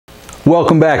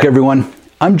Welcome back, everyone.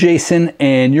 I'm Jason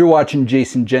and you're watching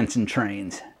Jason Jensen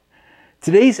Trains.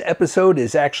 Today's episode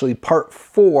is actually part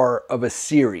 4 of a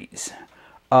series.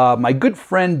 My good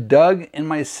friend Doug and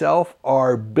myself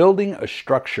are building a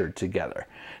structure together.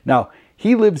 Now,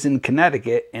 he lives in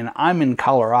Connecticut and I'm in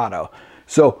Colorado,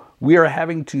 so we are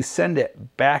having to send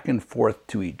it back and forth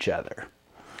to each other.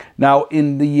 Now,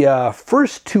 in the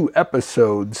first 2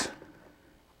 episodes,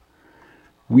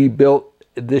 we built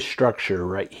this structure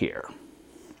right here.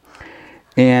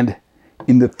 And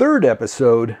in the 3rd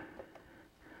episode,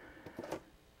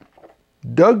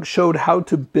 Doug showed how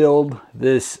to build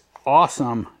this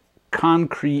awesome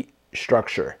concrete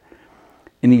structure.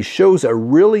 And he shows a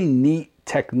really neat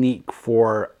technique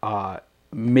for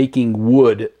making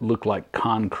wood look like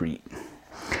concrete.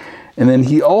 And then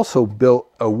he also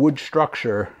built a wood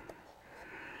structure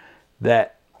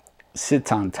that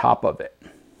sits on top of it.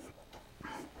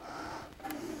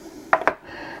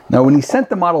 Now, when he sent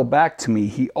the model back to me,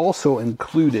 he also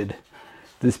included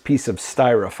this piece of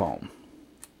styrofoam.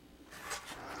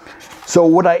 So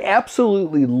what I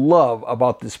absolutely love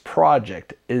about this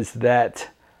project is that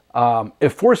it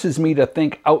forces me to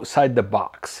think outside the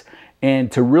box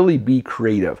and to really be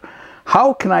creative.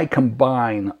 How can I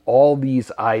combine all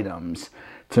these items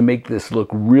to make this look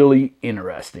really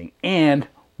interesting? And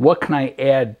what can I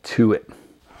add to it?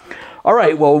 All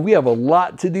right, well, we have a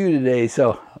lot to do today,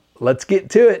 so let's get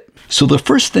to it. So the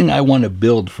first thing I want to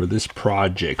build for this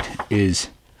project is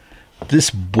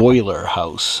this boiler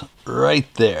house right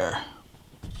there.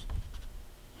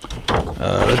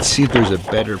 Let's see if there's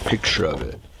a better picture of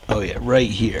it. Oh yeah,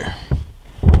 right here.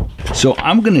 So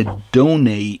I'm going to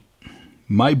donate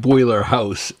my boiler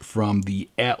house from the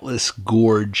Atlas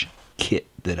Gorge kit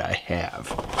that I have.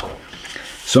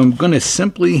 So I'm going to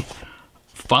simply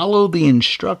follow the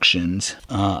instructions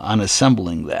on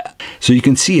assembling that. So you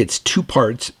can see it's 2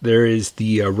 parts. There is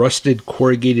the rusted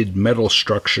corrugated metal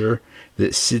structure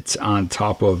that sits on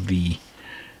top of the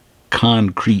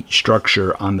concrete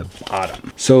structure on the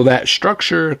bottom. So that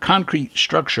structure, concrete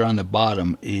structure on the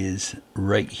bottom is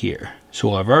right here.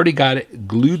 So I've already got it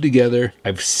glued together.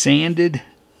 I've sanded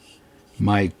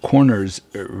my corners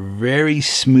very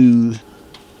smooth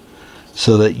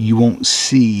so that you won't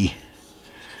see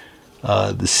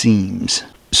the seams.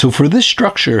 So for this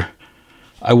structure,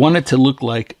 I want it to look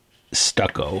like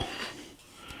stucco.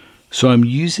 So I'm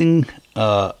using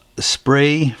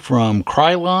spray from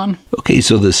Krylon. Okay,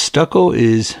 so the stucco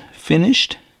is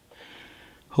finished.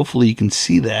 Hopefully you can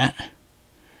see that.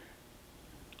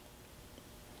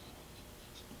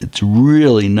 It's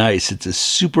really nice. It's a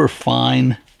super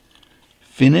fine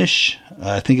finish.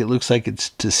 I think it looks like it's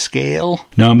to scale.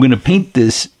 Now I'm going to paint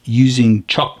this using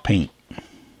chalk paint.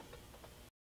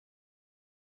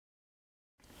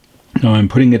 Now I'm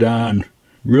putting it on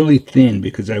really thin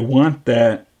because I want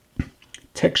that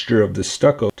texture of the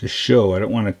stucco to show. I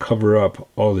don't want to cover up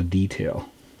all the detail.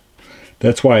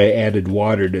 That's why I added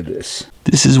water to this.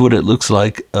 This is what it looks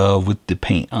like with the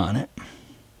paint on it.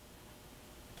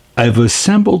 I've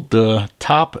assembled the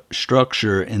top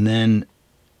structure and then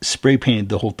spray painted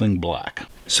the whole thing black.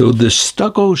 So the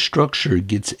stucco structure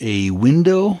gets a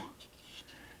window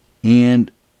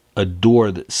and a door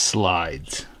that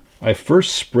slides. I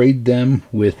first sprayed them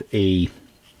with a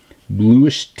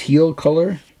bluish teal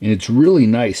color, and it's really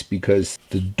nice because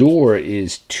the door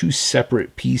is 2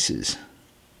 separate pieces.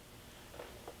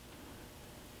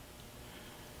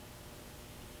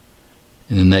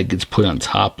 And then that gets put on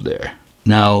top there.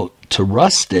 Now, to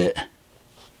rust it,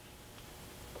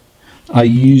 I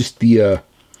used the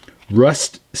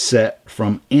rust set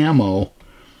from Ammo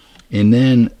and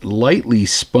then lightly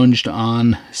sponged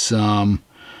on some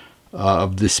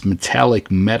of this metallic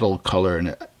metal color,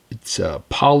 and it's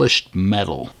polished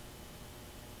metal.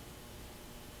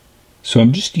 So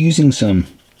I'm just using some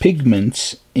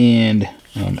pigments and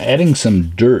adding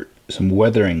some dirt, some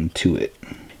weathering to it.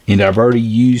 And I've already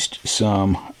used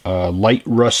some light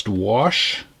rust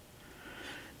wash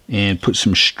and put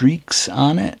some streaks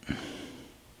on it.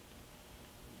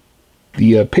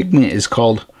 The pigment is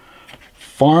called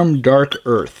Farm Dark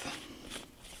Earth.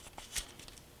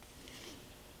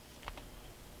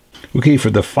 Okay, for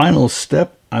the final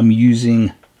step, I'm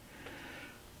using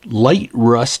light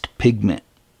rust pigment.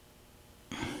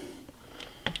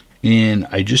 And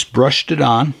I just brushed it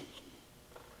on.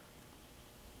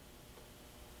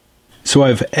 So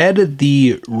I've added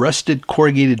the rusted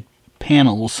corrugated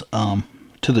panels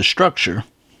to the structure.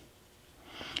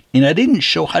 And I didn't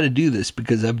show how to do this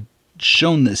because I've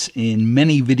shown this in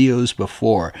many videos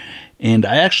before. And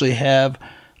I actually have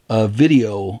a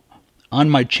video on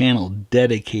my channel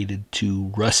dedicated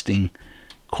to rusting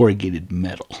corrugated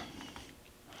metal.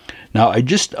 Now I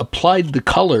just applied the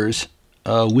colors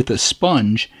with a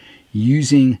sponge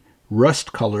using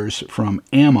rust colors from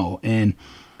Ammo, and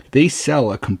they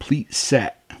sell a complete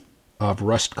set of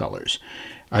rust colors.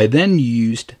 I then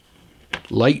used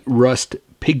light rust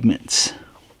pigments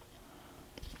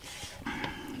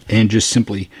and just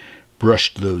simply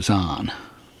brushed those on.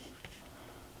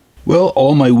 Well,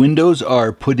 all my windows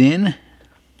are put in.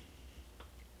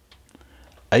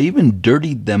 I even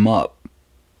dirtied them up.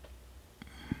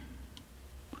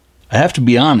 I have to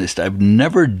be honest, I've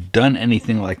never done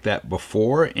anything like that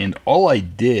before, and all I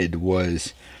did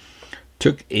was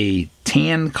took a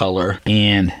tan color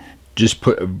and just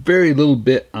put a very little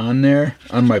bit on there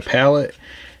on my palette,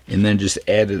 and then just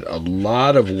added a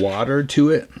lot of water to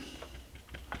it,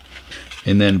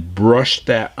 and then brushed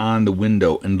that on the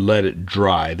window and let it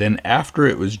dry. Then after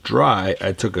it was dry,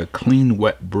 I took a clean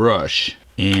wet brush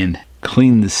and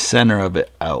cleaned the center of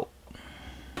it out.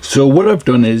 So what I've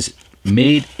done is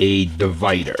made a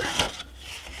divider,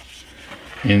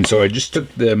 and so I just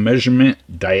took the measurement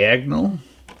diagonal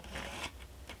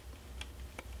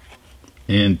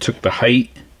and took the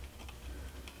height,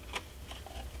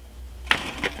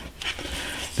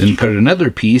 then cut another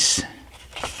piece,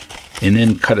 and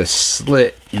then cut a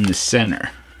slit in the center.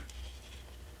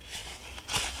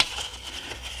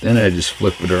 Then I just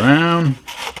flip it around.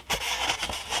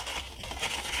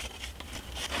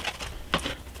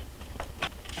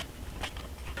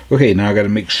 Okay, now I got to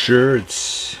make sure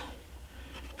it's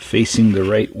facing the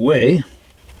right way.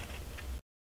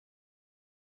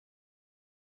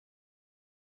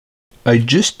 I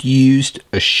just used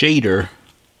a shader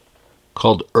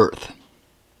called Earth,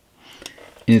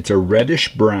 and it's a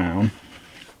reddish brown,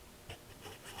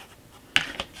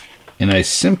 and I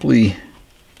simply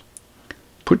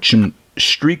put some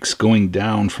streaks going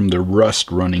down from the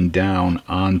rust running down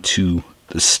onto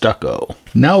the stucco.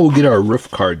 Now we'll get our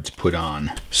roof cards put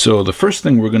on. So the first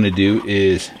thing we're going to do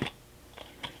is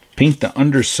paint the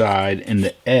underside and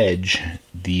the edge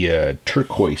the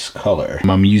turquoise color.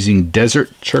 I'm using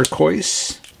desert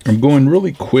turquoise. I'm going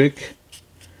really quick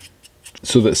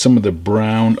so that some of the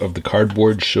brown of the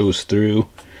cardboard shows through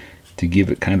to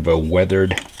give it kind of a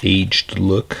weathered, aged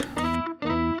look.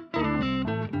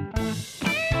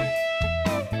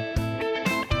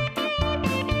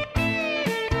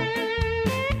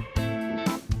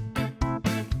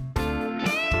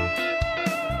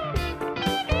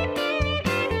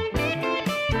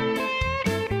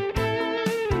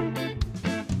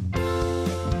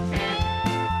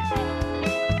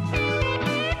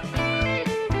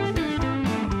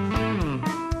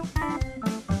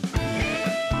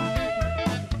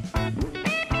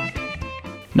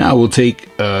 Now we'll take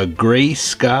a gray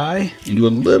sky and do a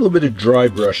little bit of dry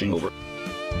brushing over.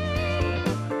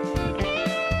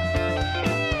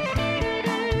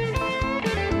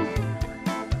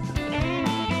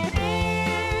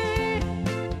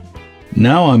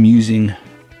 Now I'm using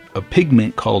a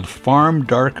pigment called Farm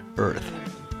Dark Earth.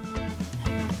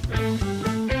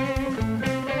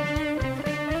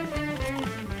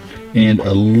 And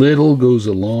a little goes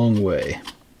a long way.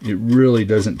 It really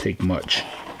doesn't take much.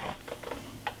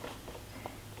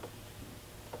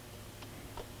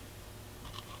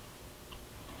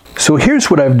 So here's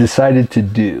what I've decided to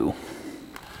do.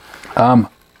 I'm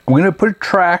going to put a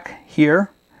track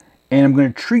here, and I'm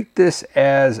going to treat this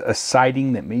as a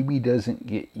siding that maybe doesn't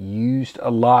get used a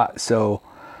lot. So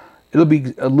it'll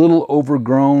be a little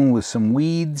overgrown with some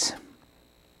weeds.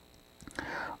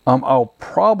 I'll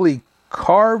probably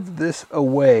carve this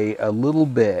away a little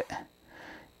bit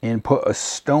and put a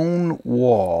stone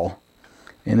wall,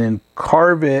 and then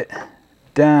carve it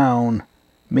down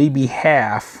maybe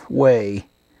halfway.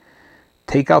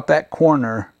 Take out that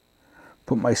corner,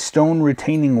 put my stone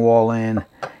retaining wall in,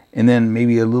 and then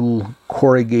maybe a little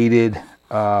corrugated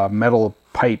metal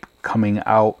pipe coming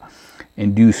out,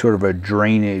 and do sort of a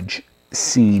drainage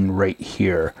scene right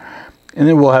here. And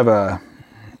then we'll have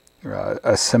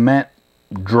a cement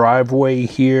driveway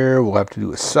here. We'll have to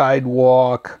do a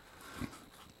sidewalk.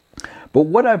 But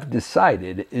what I've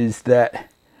decided is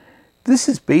that this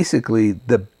is basically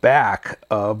the back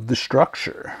of the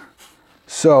structure.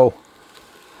 So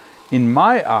in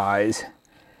my eyes,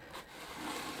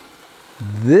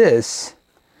 this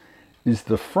is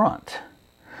the front.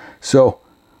 So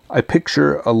I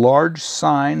picture a large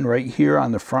sign right here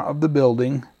on the front of the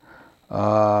building.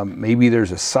 Maybe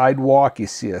there's a sidewalk. You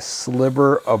see a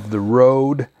sliver of the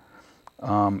road.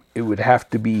 It would have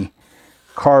to be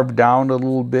carved down a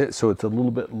little bit so it's a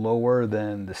little bit lower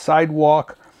than the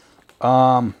sidewalk.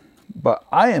 But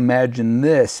I imagine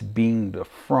this being the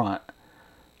front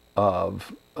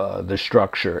of the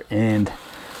structure, and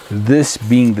this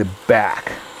being the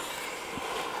back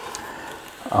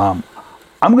I'm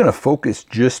going to focus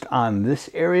just on this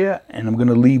area, and I'm going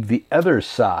to leave the other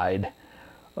side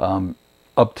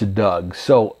up to Doug.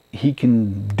 So he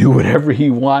can do whatever he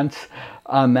wants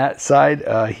on that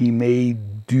side. He may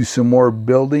do some more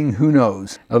building, who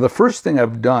knows. Now the first thing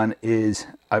I've done is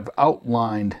I've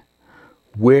outlined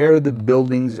where the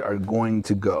buildings are going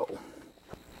to go.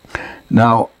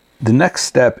 Now the next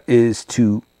step is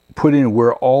to put in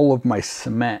where all of my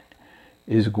cement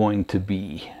is going to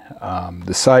be.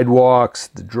 The sidewalks,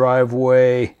 the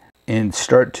driveway, and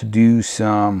start to do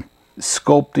some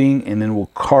sculpting, and then we'll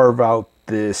carve out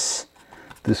this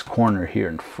corner here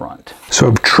in front. So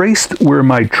I've traced where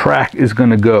my track is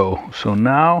going to go. So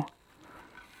now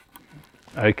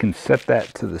I can set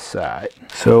that to the side.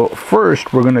 So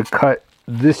first we're going to cut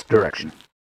this direction.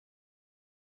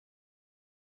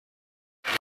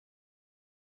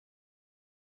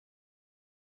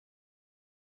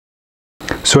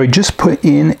 So I just put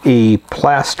in a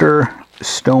plaster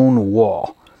stone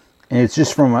wall, and it's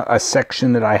just from a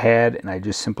section that I had, and I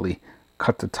just simply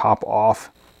cut the top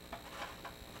off.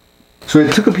 So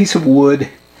I took a piece of wood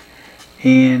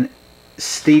and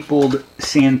stapled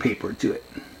sandpaper to it.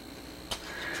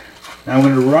 Now I'm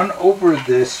going to run over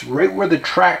this right where the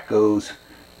track goes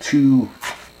to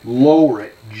lower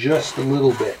it just a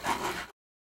little bit.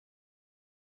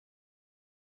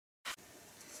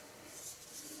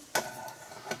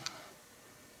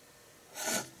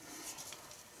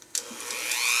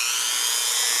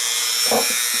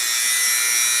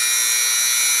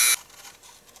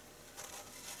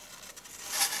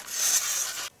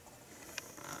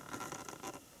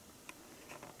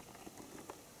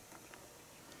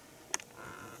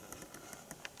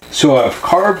 So I've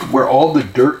carved where all the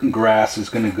dirt and grass is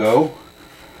going to go.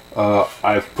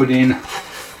 I've put in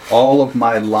all of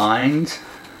my lines.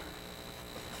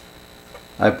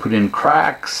 I put in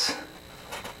cracks.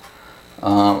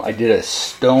 I did a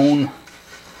stone.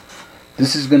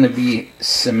 This is going to be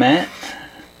cement.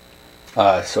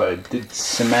 So I did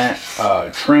cement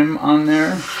trim on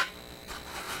there.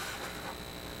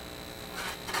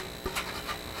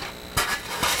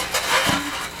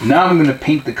 Now I'm going to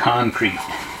paint the concrete.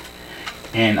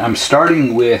 And I'm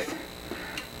starting with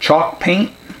chalk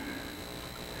paint,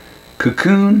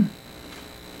 cocoon.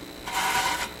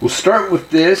 We'll start with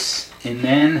this and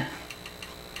then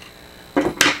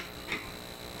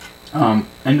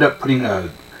end up putting a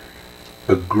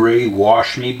gray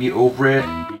wash maybe over it.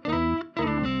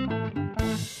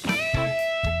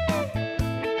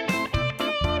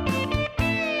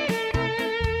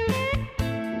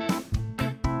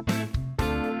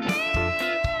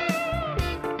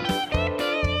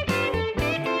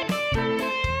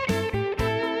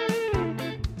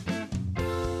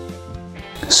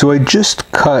 So I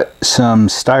just cut some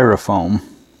styrofoam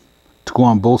to go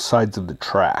on both sides of the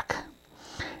track,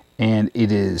 and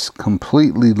it is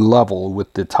completely level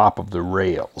with the top of the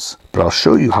rails. But I'll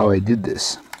show you how I did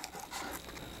this.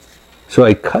 So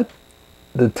I cut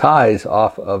the ties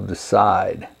off of the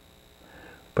side,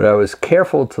 but I was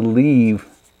careful to leave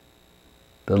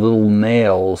the little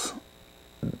nails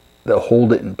that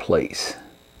hold it in place.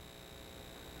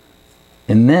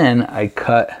 And then I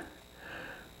cut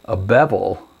a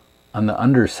bevel on the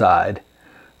underside,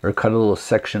 or cut a little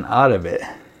section out of it,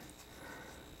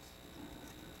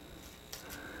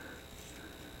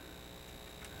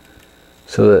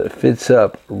 so that it fits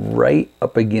up right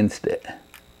up against it.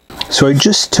 So I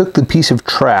just took the piece of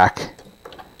track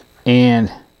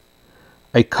and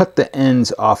I cut the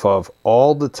ends off of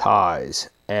all the ties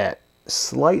at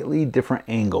slightly different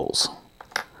angles.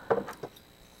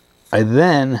 I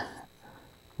then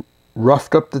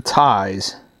roughed up the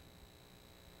ties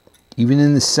even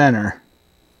in the center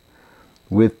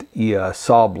with the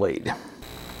saw blade.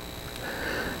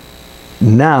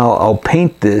 Now I'll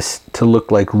paint this to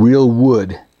look like real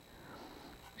wood,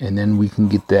 and then we can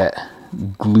get that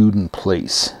glued in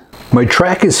place. My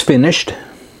track is finished,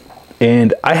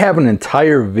 and I have an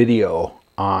entire video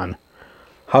on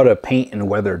how to paint and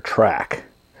weather track,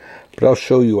 but I'll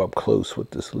show you up close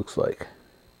what this looks like.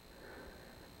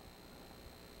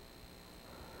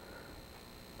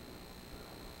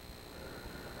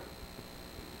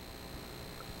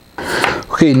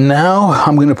 Okay, now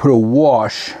I'm going to put a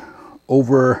wash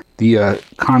over the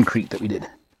concrete that we did.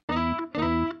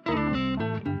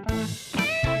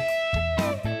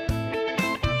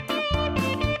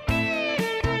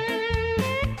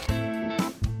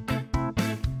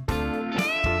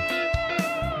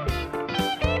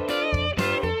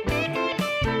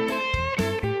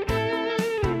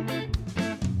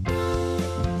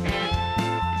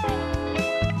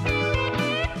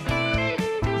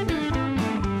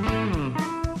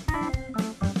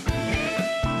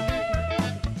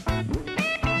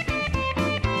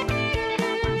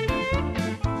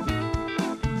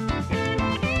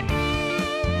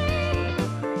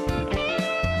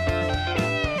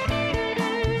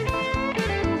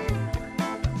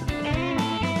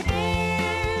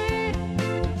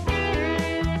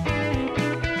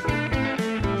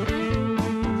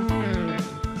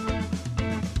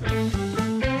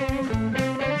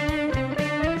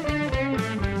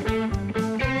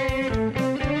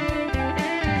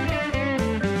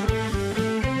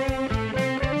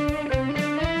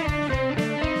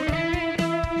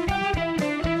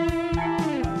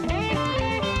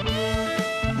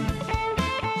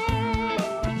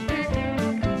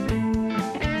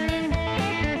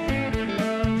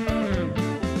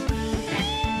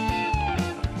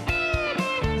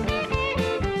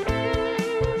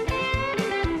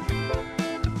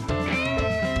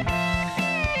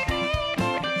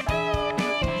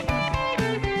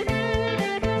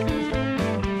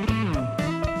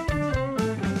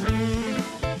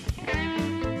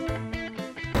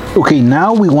 Okay,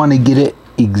 now we want to get it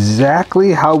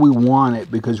exactly how we want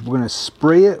it, because we're going to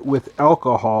spray it with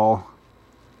alcohol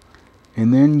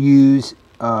and then use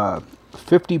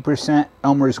 50%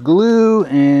 Elmer's glue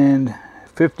and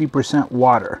 50%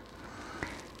 water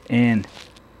and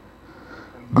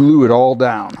glue it all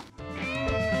down.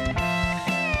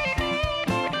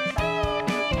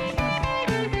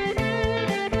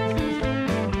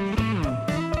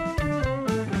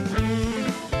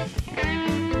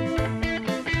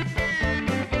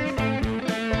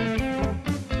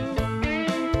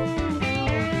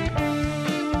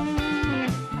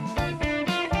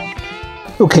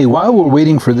 Okay, while we're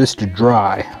waiting for this to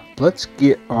dry, let's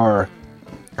get our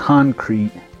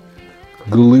concrete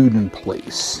glued in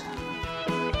place.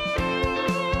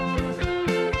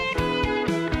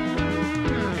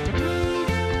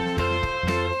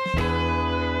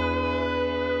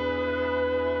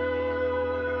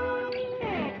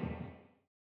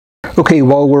 Okay,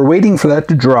 while we're waiting for that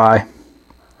to dry,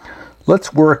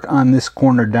 let's work on this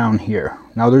corner down here.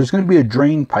 Now there's going to be a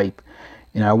drain pipe,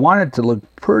 and I want it to look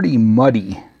pretty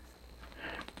muddy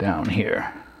down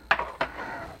here.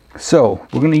 So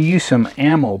we're going to use some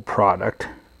ammo product,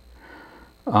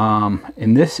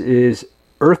 and this is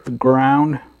earth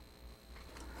ground,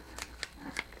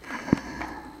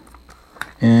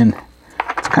 and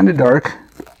it's kind of dark.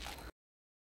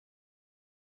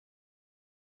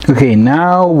 Okay,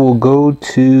 now we'll go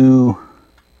to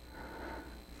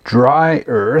dry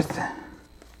earth.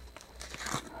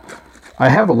 I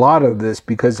have a lot of this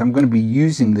because I'm going to be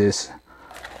using this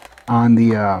on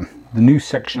the new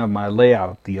section of my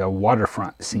layout, the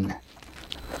waterfront scene.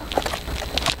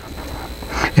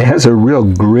 It has a real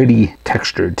gritty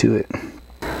texture to it.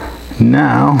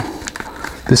 Now,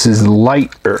 this is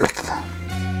light earth.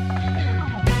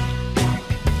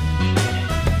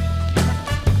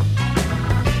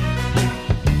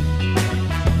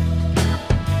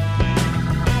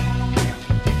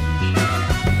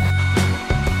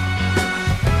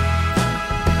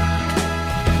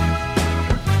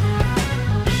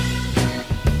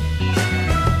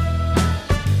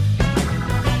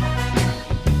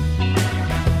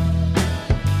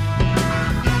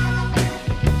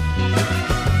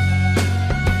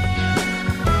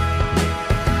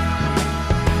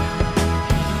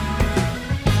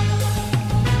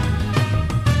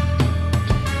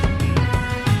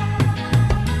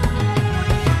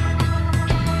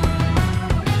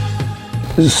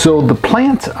 So the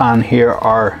plants on here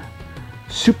are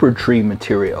super tree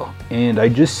material, and I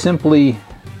just simply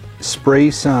spray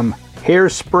some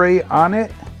hairspray on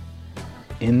it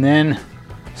and then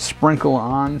sprinkle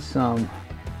on some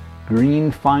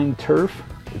green fine turf.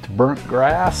 It's burnt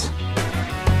grass.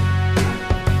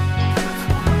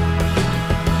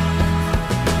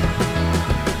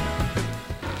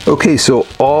 Okay, so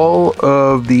all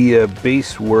of the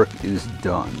base work is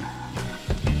done.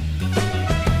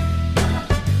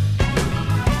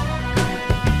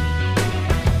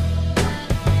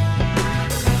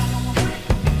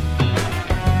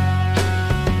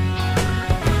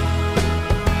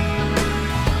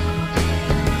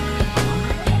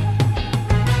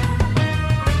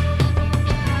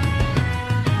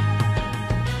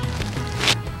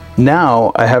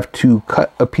 Now I have to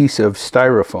cut a piece of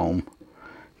styrofoam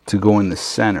to go in the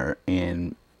center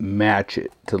and match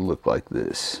it to look like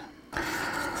this.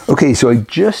 Okay, so I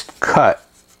just cut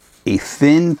a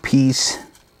thin piece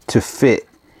to fit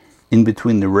in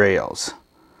between the rails.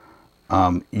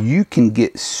 You can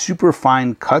get super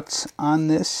fine cuts on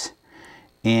this,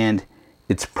 and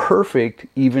it's perfect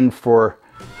even for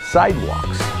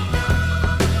sidewalks.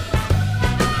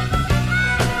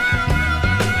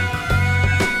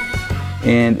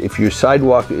 And if your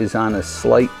sidewalk is on a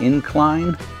slight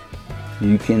incline,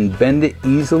 you can bend it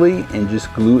easily and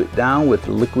just glue it down with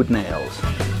liquid nails.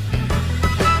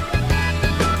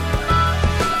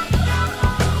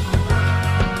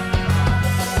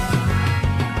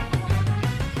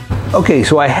 Okay,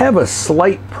 so I have a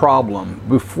slight problem.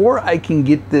 Before I can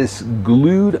get this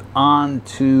glued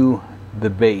onto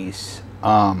the base,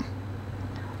 I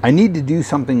need to do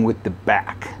something with the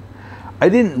back. I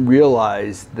didn't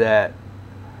realize that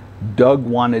Doug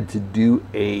wanted to do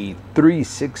a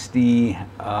 360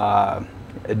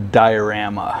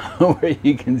 diorama where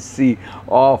you can see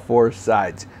all four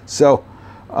sides. So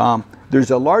there's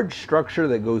a large structure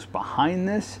that goes behind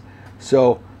this,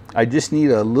 so I just need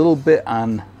a little bit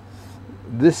on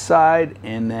this side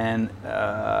and then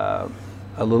a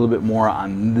little bit more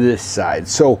on this side.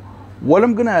 So what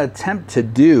I'm going to attempt to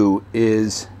do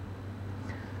is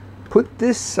put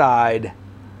this side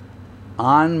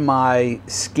on my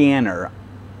scanner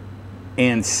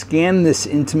and scan this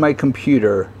into my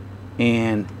computer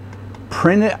and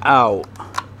print it out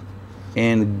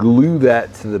and glue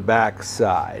that to the back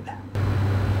side.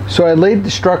 So I laid the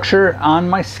structure on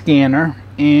my scanner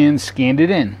and scanned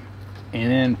it in,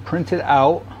 and then printed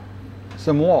out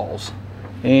some walls.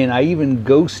 And I even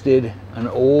ghosted an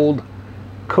old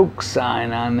Coke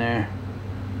sign on there.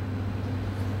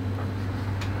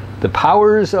 The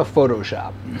powers of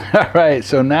Photoshop. All right,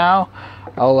 so now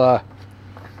I'll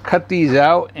cut these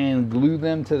out and glue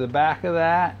them to the back of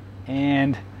that,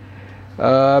 and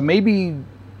maybe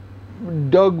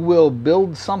Doug will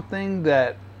build something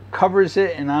that covers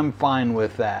it, and I'm fine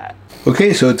with that.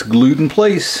 Okay, so it's glued in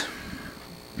place.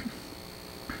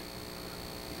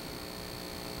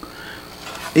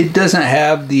 It doesn't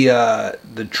have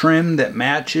the trim that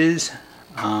matches,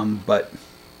 but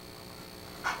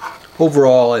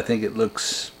overall I think it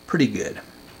looks pretty good.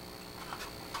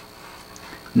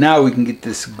 Now we can get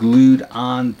this glued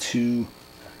onto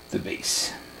the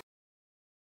base.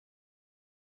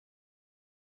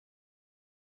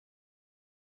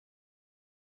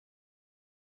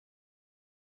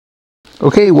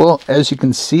 Okay, well, as you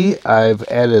can see, I've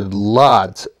added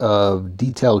lots of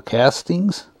detailed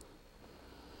castings.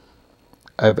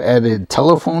 I've added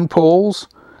telephone poles.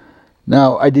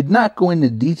 Now, I did not go into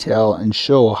detail and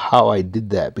show how I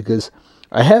did that because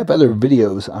I have other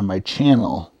videos on my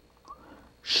channel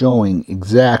showing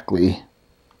exactly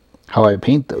how I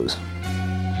paint those.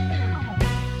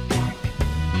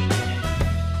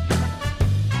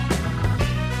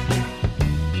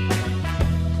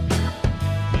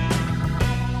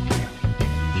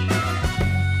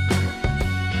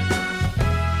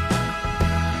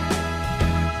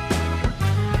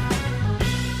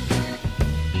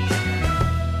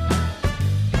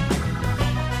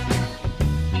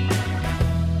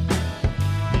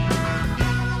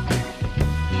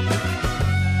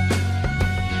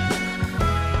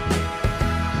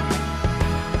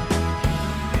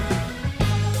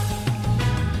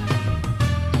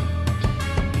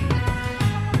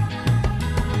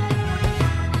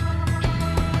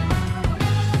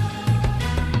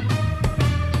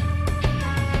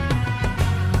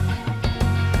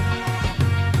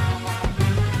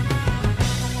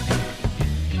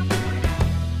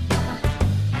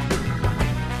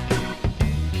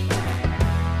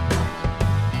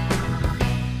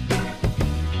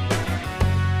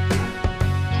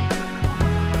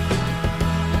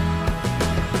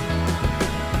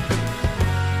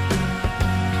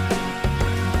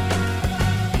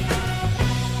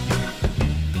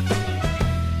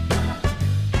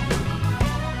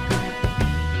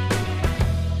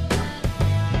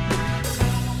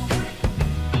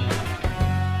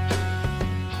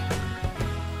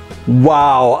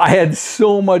 Wow, I had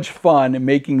so much fun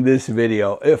making this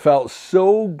video. It felt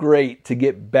so great to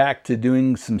get back to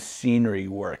doing some scenery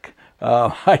work.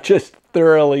 I just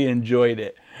thoroughly enjoyed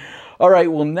it. All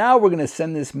right, well now we're gonna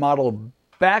send this model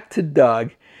back to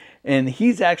Doug, and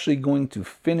he's actually going to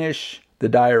finish the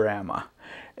diorama.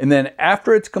 And then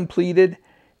after it's completed,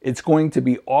 it's going to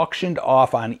be auctioned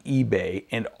off on eBay,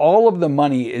 and all of the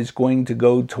money is going to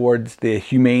go towards the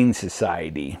Humane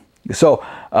Society. So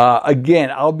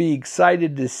again, I'll be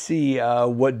excited to see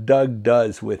what Doug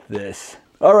does with this.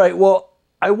 All right, well,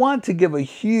 I want to give a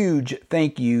huge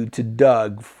thank you to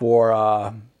Doug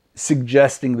for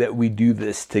suggesting that we do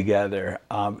this together.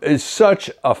 It's such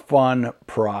a fun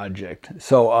project.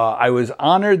 So I was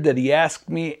honored that he asked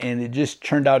me, and it just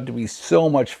turned out to be so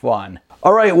much fun.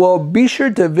 All right, well, be sure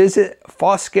to visit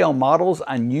Foscale Models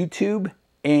on YouTube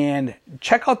and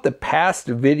check out the past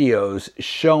videos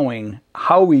showing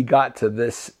how we got to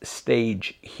this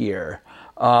stage here.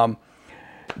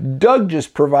 Doug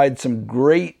just provides some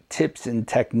great tips and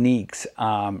techniques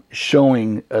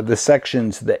showing the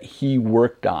sections that he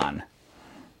worked on.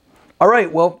 All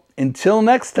right, well, until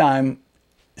next time,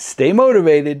 stay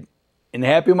motivated and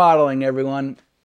happy modeling, everyone.